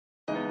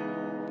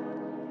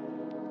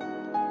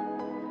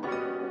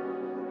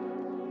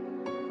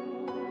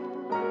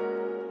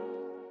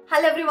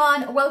Hello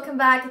everyone, welcome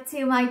back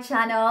to my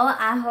channel.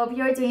 I hope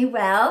you're doing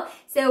well.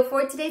 So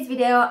for today's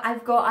video,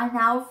 I've got an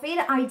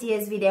outfit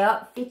ideas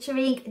video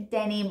featuring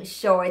denim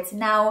shorts.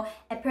 Now,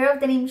 a pair of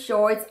denim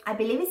shorts, I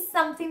believe is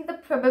something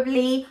that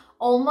probably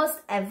almost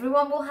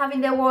everyone will have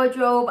in their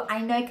wardrobe. I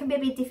know it can be a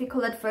bit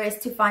difficult at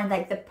first to find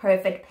like the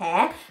perfect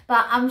pair,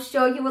 but I'm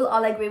sure you will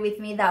all agree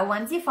with me that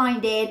once you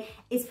find it,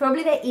 it's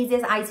probably the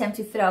easiest item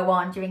to throw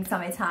on during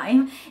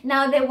summertime.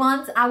 Now, the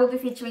ones I will be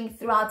featuring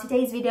throughout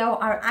today's video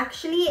are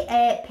actually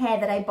a pair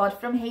that I bought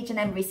from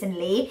H&M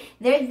recently.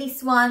 They're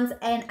these ones,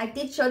 and I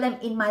did show them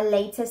in my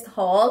latest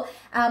haul,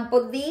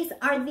 but these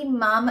are the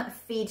mom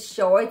fit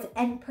shorts,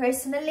 and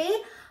personally,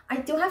 I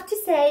do have to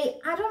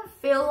say, I don't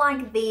feel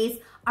like these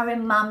are a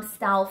mom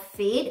style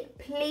fit.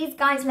 Please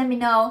guys, let me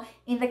know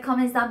in the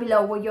comments down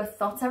below what your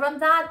thoughts are on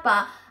that,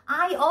 but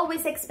I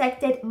always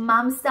expected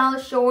mom style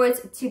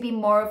shorts to be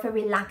more of a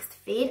relaxed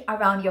fit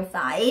around your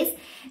thighs.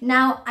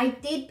 Now, I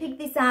did pick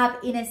this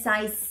up in a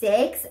size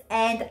 6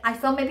 and I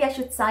thought maybe I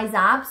should size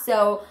up,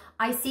 so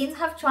I since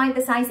have tried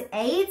the size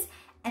 8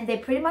 and they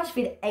pretty much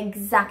fit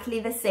exactly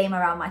the same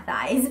around my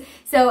thighs.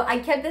 So I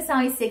kept the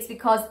size 6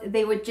 because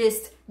they were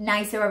just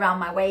nicer around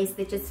my waist.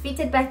 They just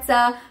fitted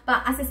better.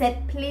 But as I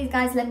said, please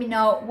guys, let me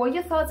know what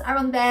your thoughts are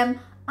on them.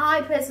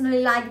 I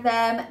personally like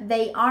them.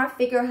 They are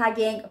figure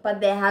hugging, but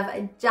they have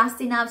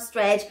just enough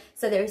stretch,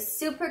 so they're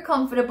super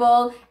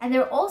comfortable and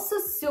they're also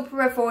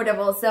super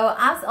affordable. So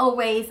as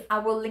always, I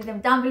will link them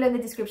down below in the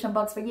description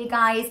box for you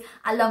guys,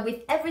 along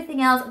with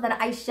everything else that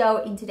I show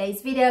in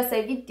today's video. So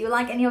if you do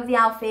like any of the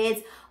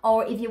outfits,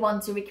 or if you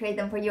want to recreate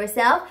them for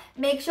yourself,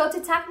 make sure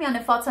to tag me on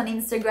a photo on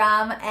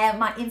Instagram. And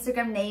my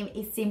Instagram name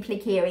is simply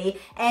Kyri.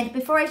 And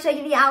before I show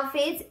you the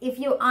outfits, if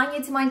you are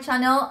new to my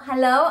channel,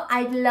 hello,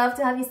 I'd love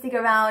to have you stick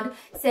around.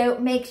 So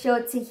make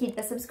sure to hit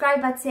the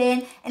subscribe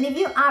button. And if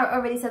you are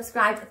already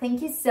subscribed,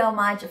 thank you so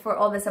much for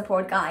all the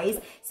support,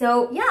 guys.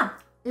 So yeah,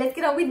 let's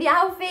get on with the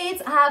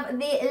outfits. Have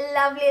the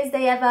loveliest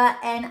day ever,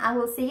 and I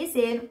will see you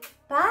soon.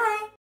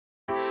 Bye.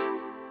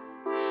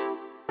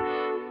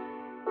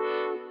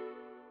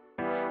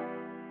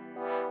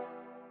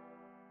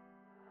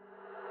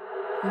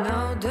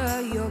 Now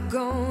that you're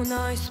gone,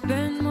 I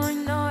spend my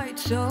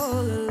nights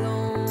all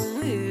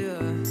alone here,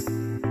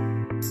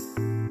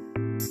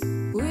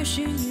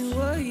 wishing you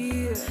were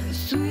here,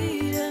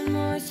 sweet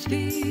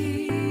atmosphere.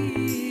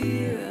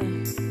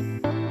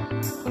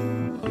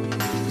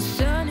 The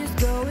sun is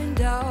going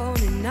down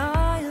and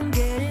I am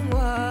getting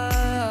wild.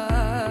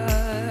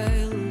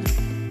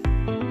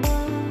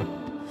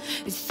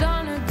 It's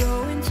thunder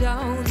going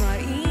down, my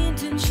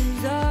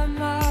intentions are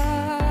mild.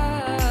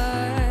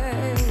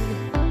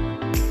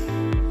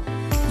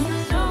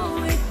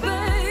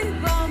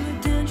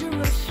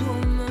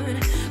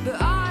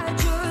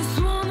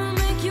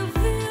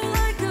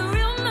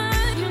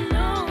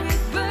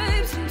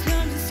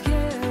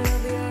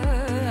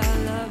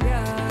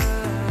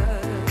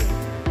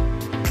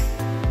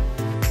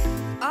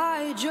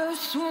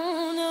 Just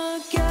wanna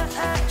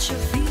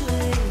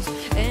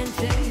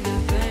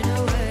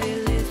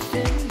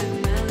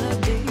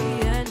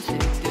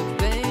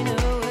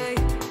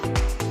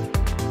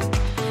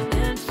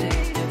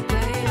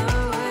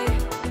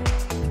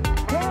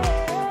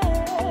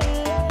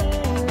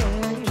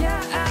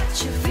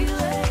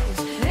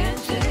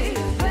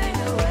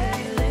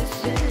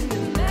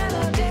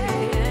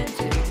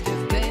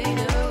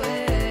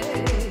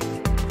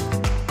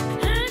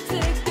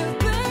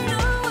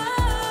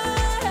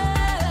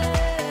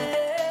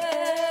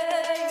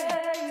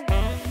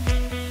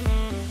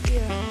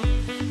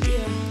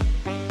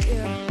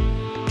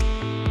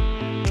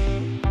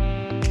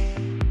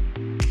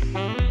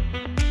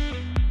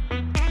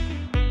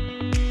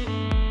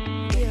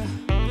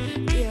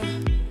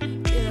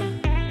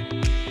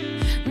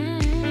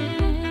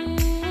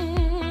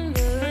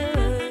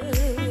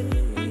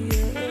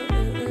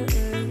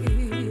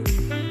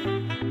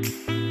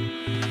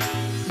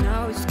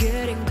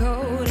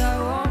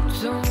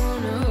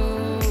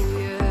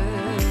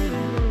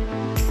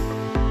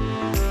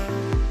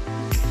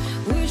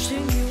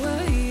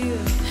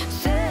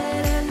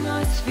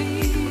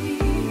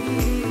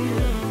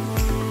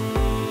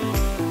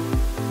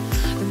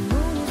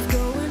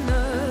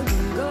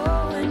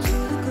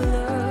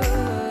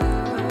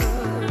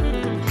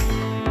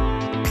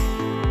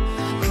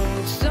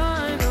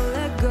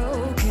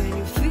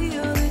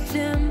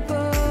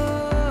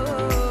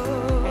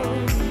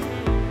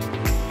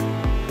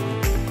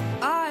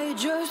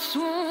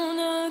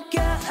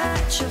get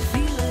at your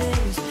feet.